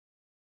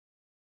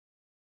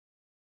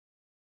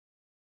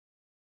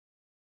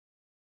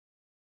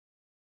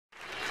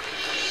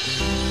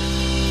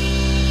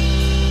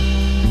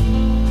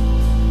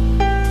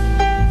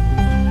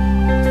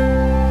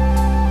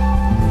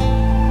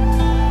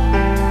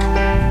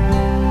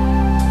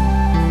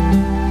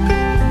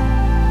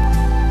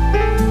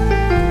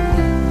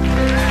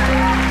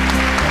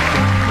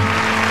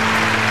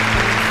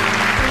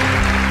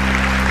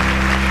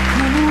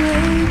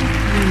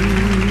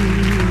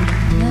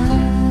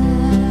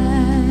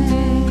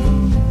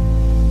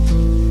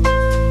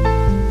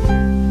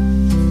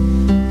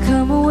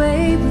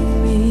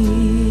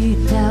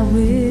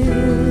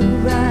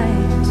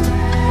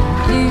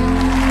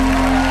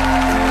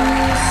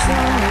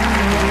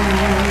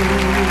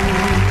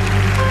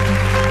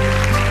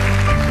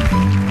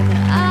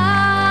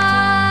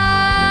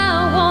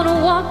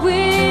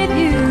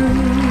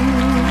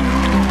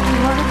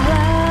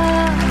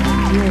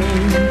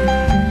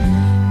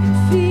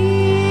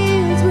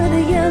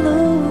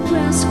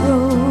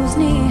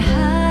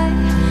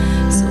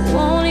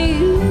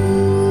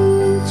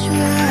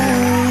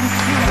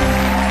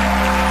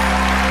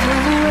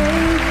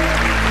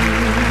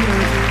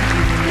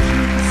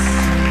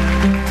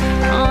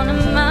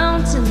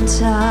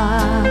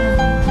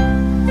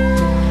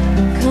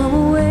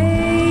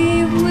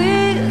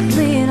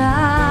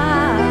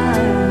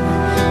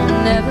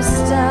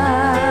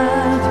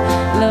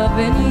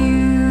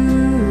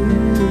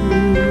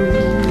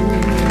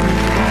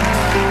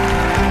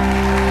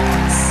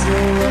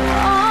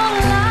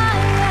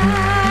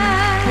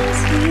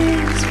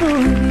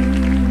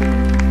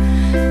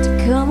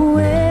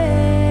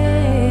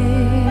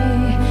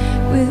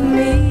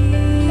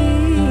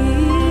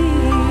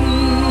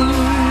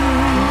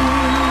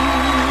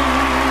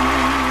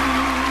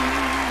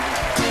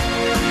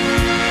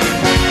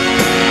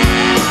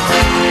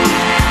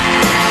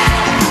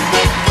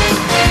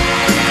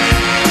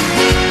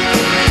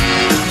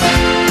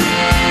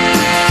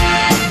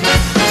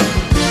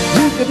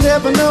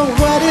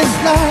it's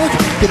like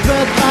your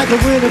breath like a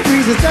winter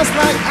freezes just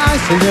like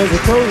ice. And there's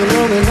a cold and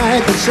lonely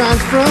light that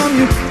shines from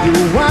you. You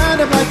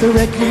wind up like the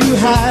wreck you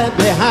hide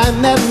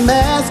behind that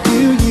mask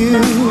you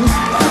use.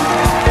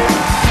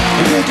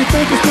 And did you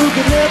think this fool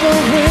could never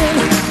win?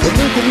 But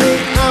look at me,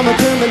 I'm a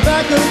coming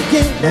back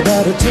again. I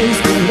got a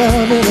taste of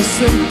love in a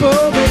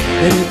simple way.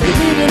 And if you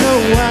need to know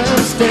why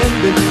I'm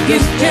standing,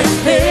 it's just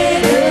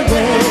fade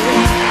away.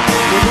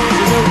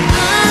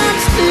 I'm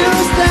still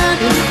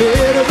standing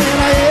better than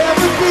I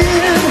ever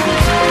did.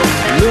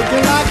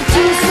 Looking like a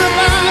true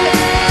survivor,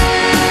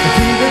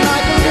 feeling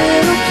like a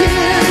little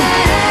kid.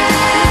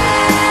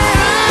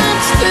 I'm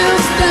still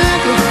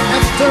standing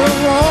after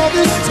all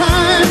this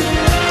time,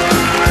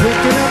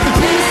 picking up the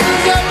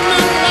pieces of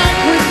my life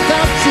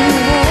without you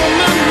on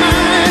my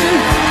mind.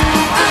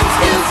 I'm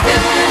still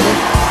standing,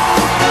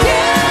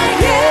 yeah,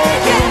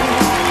 yeah, yeah.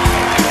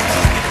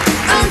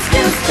 I'm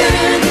still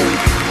standing,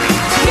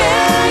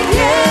 yeah,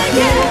 yeah,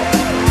 yeah.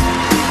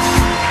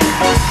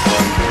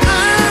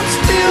 I'm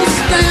still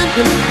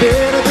standing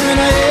better than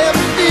I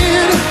ever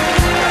did.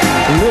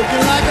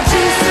 Looking like a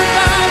true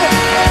survivor,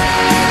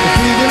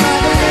 feeling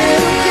like a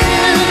little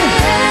kid.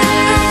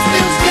 I'm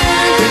still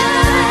standing,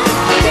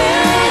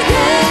 yeah,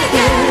 yeah,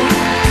 yeah.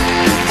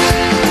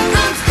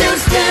 I'm still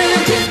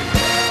standing.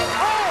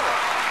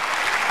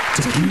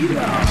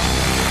 Tequila.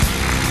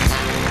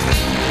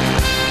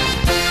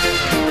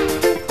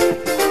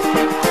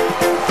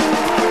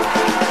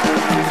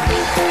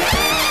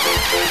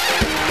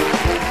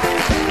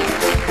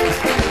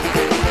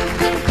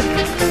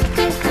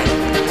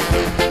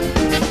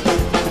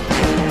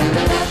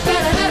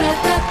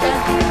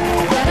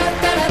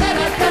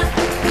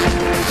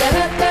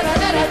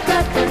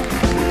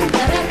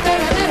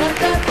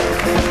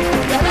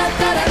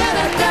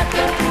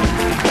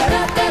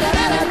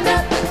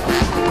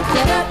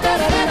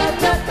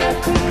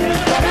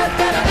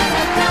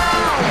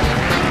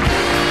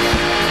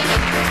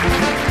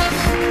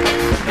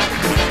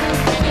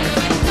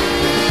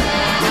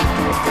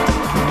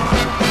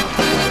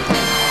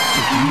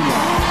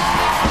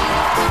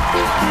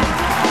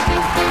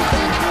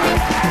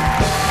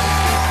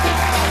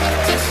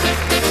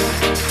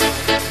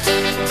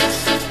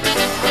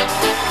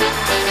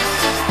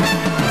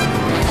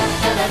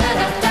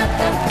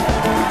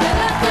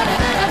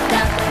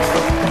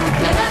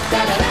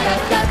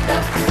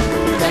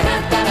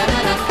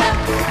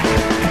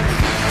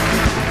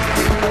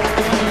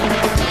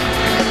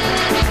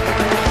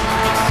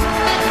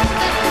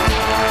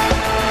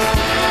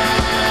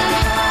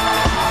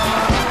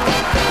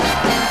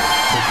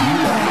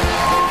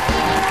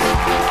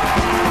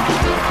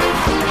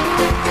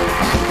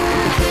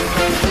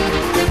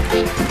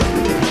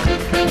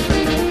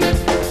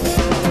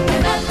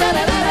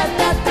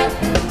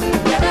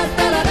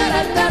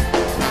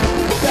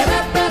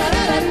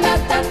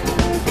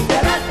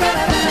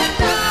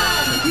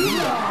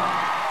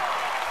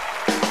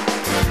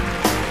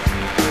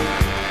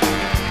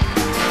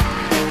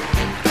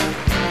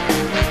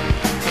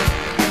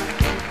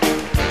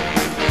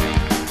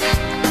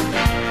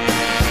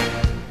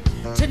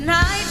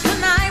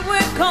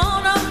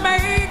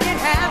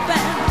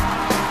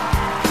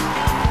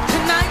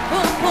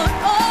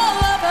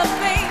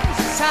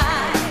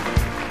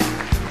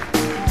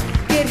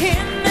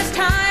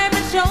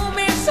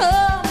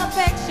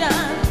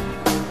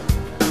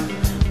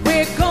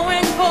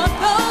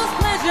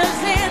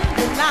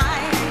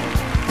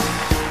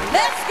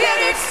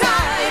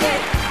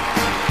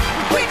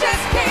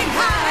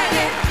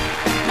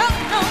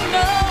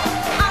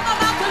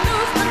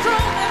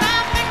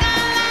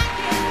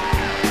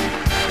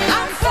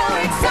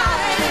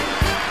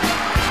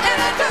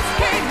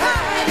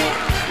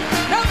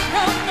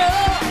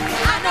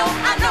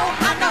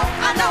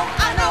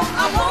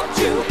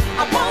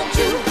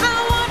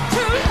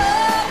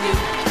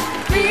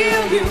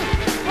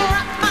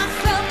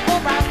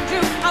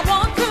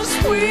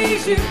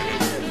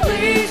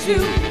 Please you,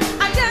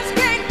 I just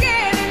can't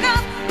get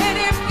enough. And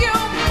if you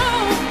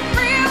move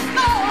real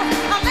slow,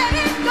 I'll let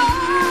it go.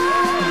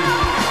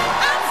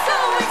 I'm so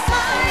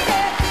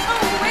excited,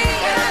 oh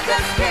and I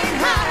just can't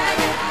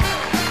hide it.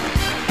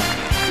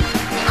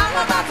 I'm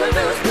about to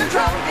lose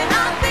control, and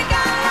I think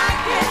I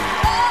like it.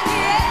 Oh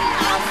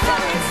yeah, I'm so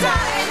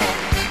excited,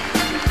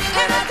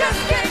 and I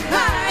just can't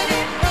hide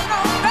it. No,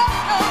 no, no,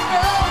 no,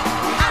 no.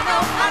 I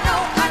know, I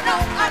know, I know,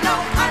 I know,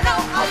 I know.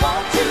 I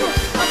want you,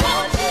 I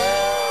want you.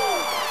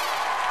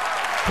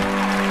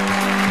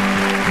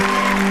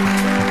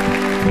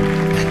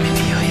 Let me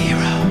be your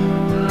hero.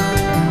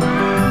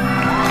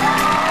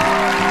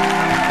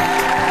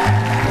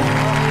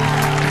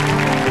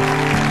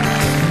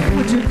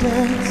 Would you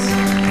dance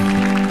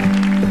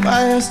if I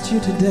asked you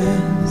to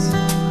dance?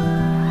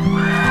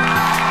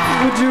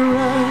 Would you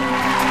run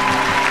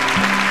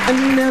and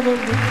never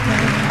look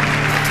back?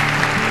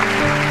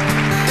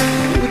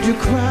 Would you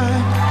cry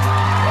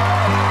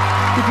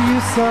if you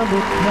saw me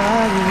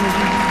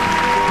crying?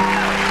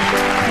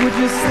 Would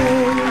you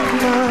sing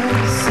my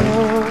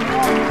song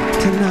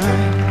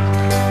tonight?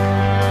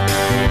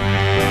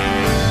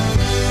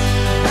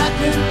 I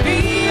can be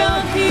your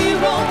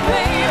hero,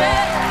 baby.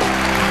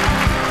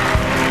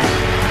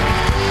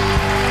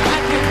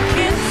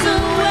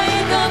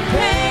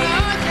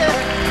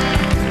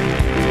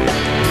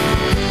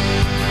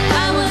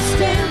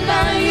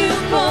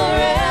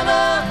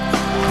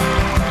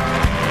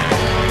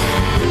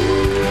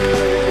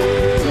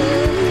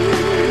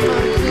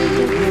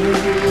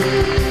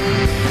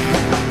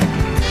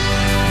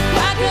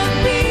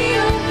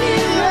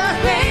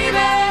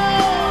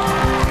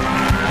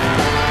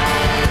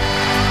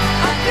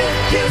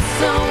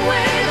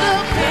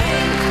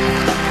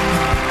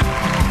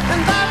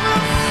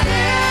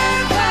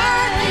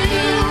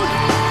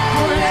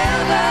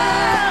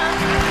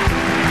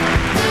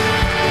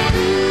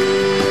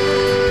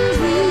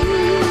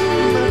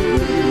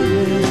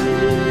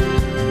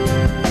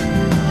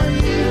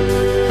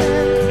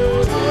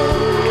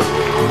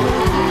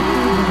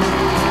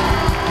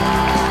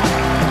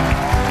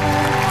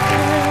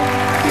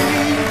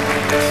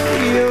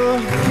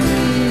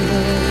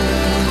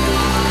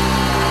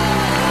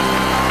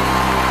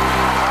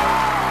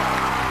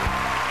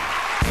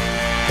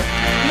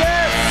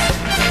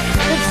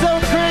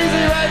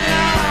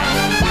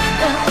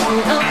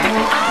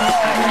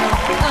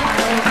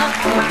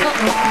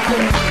 Yeah.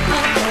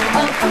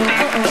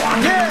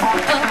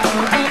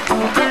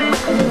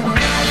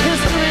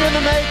 History in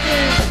the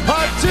making,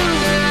 part 2.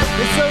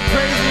 It's so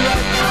crazy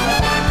right now.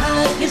 I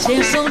look and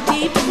stare so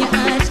deep in your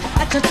eyes.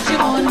 I touch you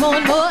more and more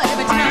and more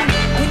every time.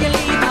 When you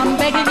leave, I'm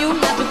begging you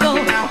not to go.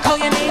 Call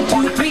your name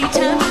 2, 3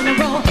 times in a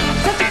row.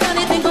 Such a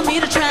funny thing for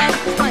me to try and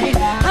explain.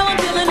 How I'm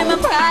feeling in my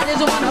pride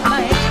is one of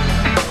mine.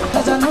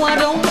 'Cause I know I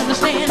don't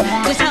understand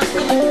just how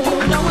you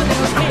no one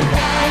else can.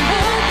 I'm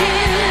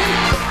looking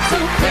so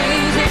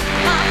crazy,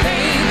 my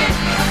baby.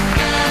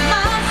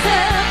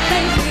 Myself,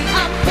 baby,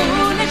 I'm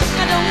foolish.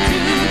 I don't do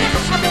this.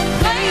 I've been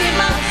playing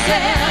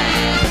myself.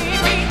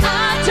 Baby,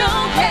 I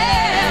don't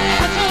care.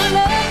 'Cause your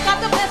love got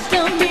the best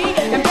of me,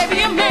 and baby,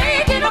 you're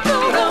making a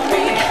fool of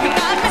me. You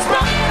got me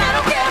strong, and I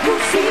don't care who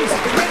sees.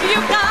 Baby,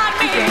 you got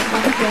me.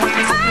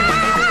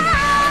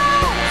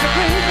 So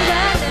crazy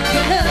right now.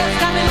 Your love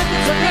got me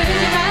looking so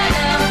crazy right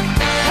now.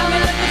 Got me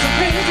looking so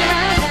crazy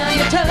right now.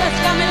 Your touch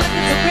got me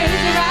looking so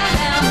crazy right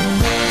now.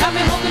 Got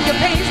me hoping you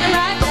praise me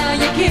right now.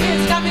 Your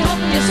kiss got me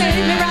hoping you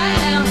save me right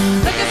now.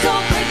 Looking so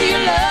crazy,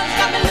 your love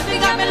got me looking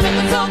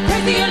so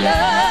crazy, your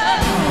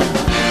love.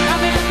 Got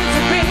me looking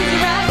so crazy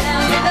right now.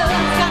 Your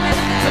love got me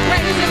looking so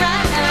crazy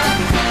right now.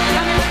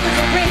 Got me looking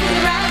so crazy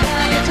right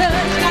now. Your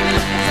touch got me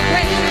looking so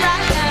crazy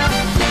right now.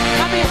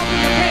 Got me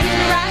hoping you praise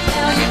me right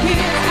now. Your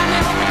kiss got me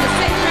hoping you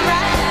save me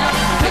right now.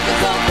 Looking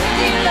so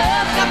crazy, your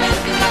love got me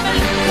looking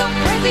so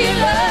crazy, your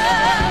love.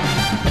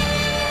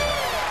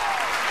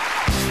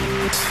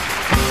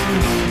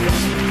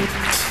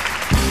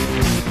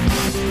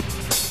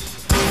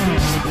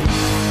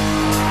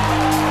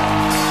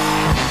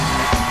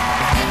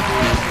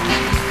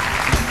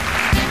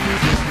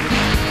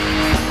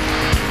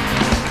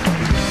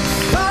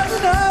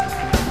 Rising up,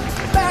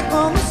 back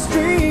on the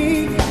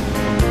street.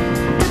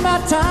 Did my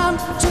time,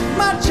 took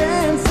my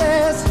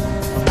chances.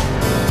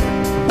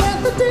 Went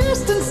the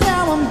distance,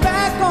 now I'm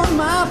back on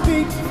my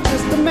feet.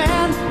 Just a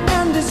man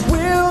and his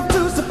will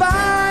to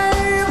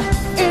survive.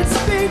 It's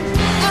me,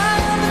 I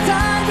am the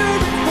tiger,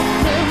 it's the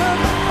thrill of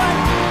the fight.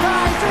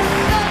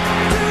 Rising up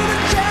to the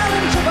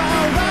challenge of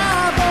our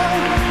rival.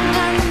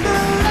 And the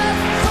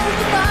left soul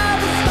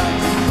survivor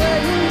starts to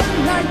play in the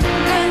night.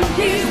 And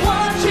he's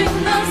watching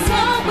the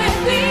sun with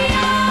the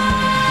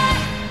eye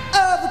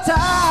Of the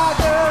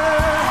tiger.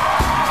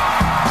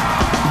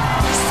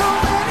 So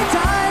many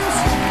times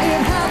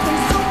it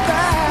happens so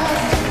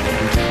fast.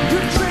 You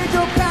trade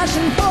your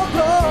passion for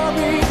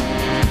glory.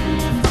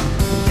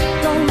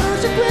 Don't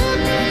lose your grip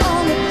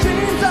on the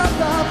dreams of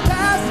the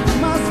past. You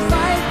must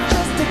fight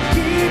just to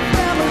keep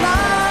them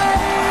alive.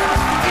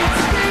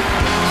 It's me,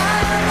 I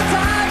am the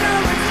tiger.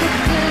 It's the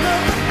thrill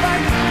of the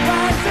fight.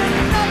 Rising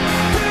up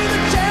to the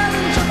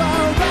challenge of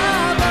our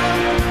rival.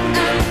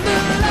 And the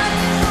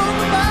last soul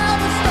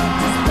survivor starts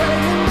to stay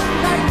in the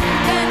night.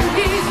 and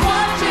he's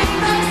watching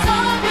the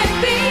sun with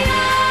the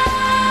eye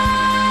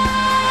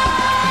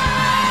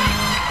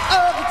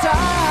Of the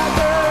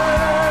tiger.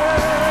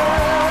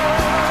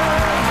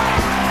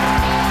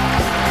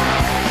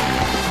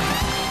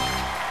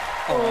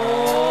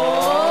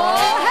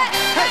 Oh, hey,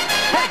 hey,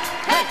 hey,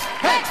 hey,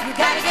 hey, you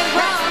gotta get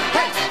wrong.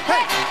 Hey,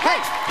 hey, hey,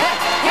 hey,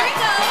 here we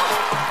go.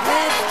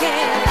 Let's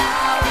get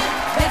loud,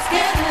 let's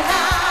get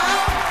loud.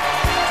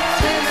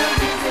 Turn the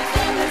music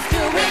and let's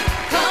do it.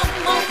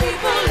 Come on,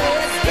 people,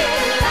 let's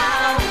get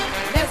loud,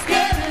 let's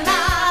get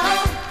loud.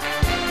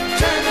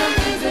 Turn the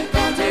music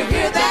on to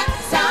hear that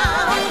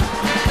sound.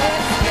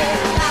 Let's get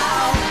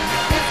loud,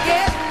 let's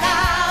get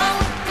loud.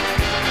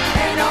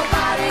 Ain't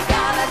nobody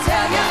gotta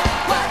tell you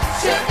what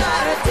you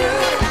gotta do.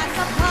 Like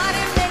a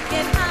party, make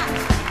it hot.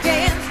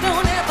 Dance,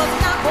 don't ever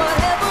stop,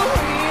 whatever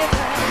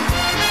rhythm.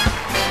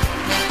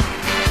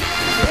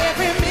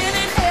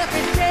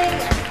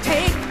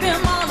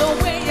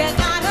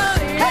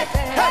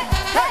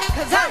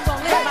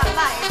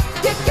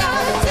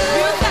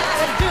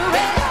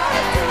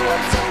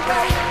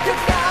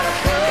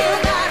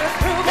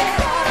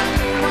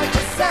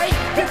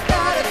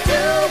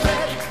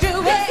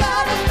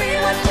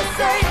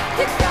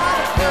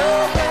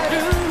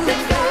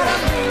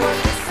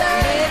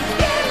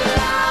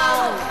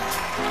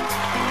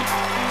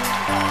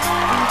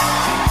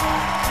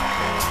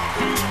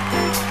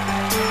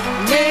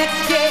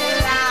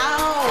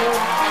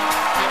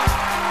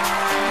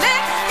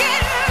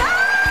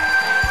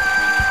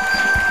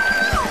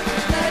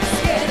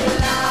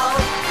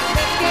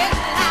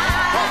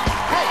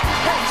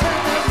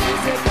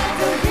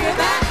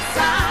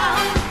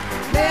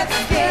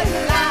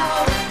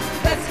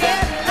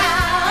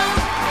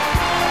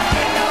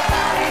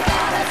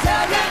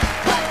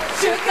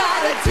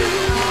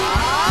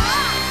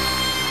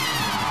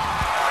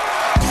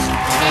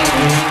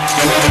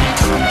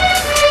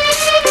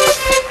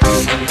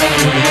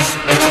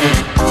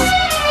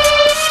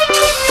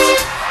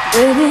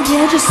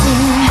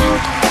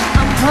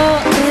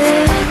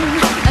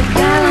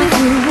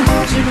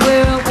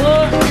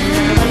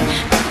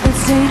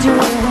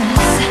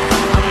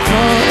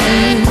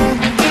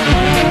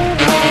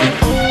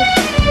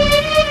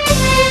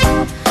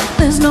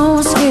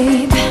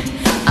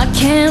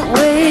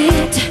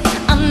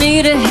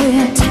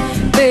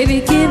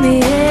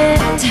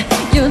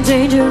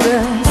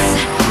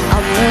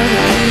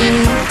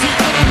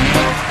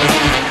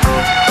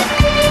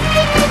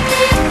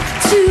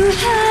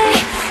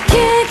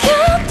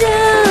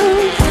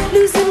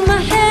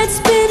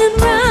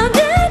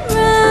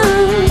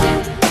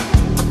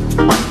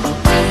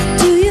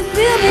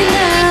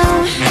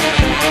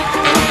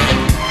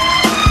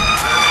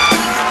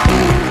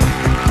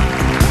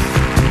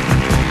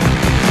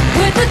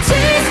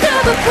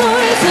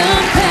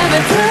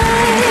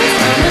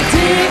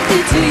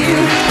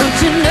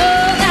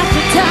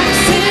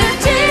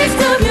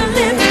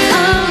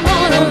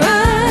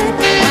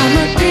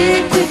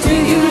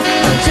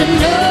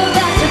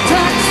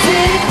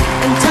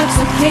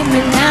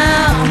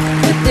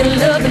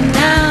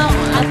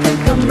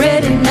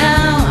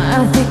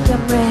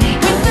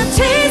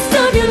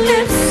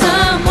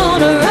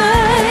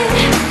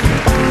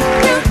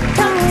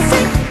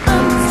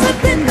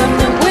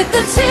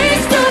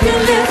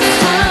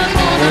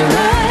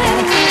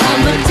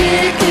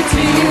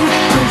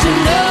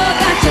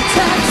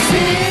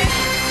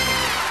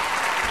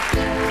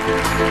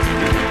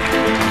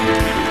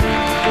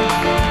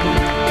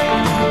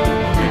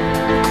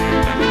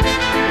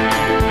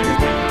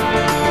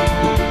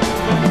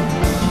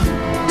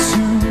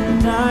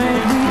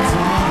 Tonight we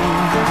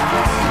dance.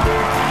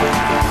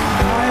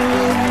 I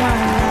live my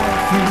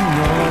life in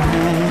your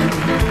hands.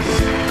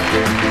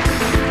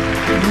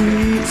 We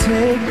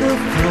take the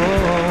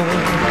floor.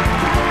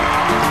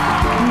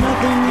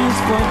 Nothing is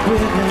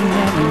forbidden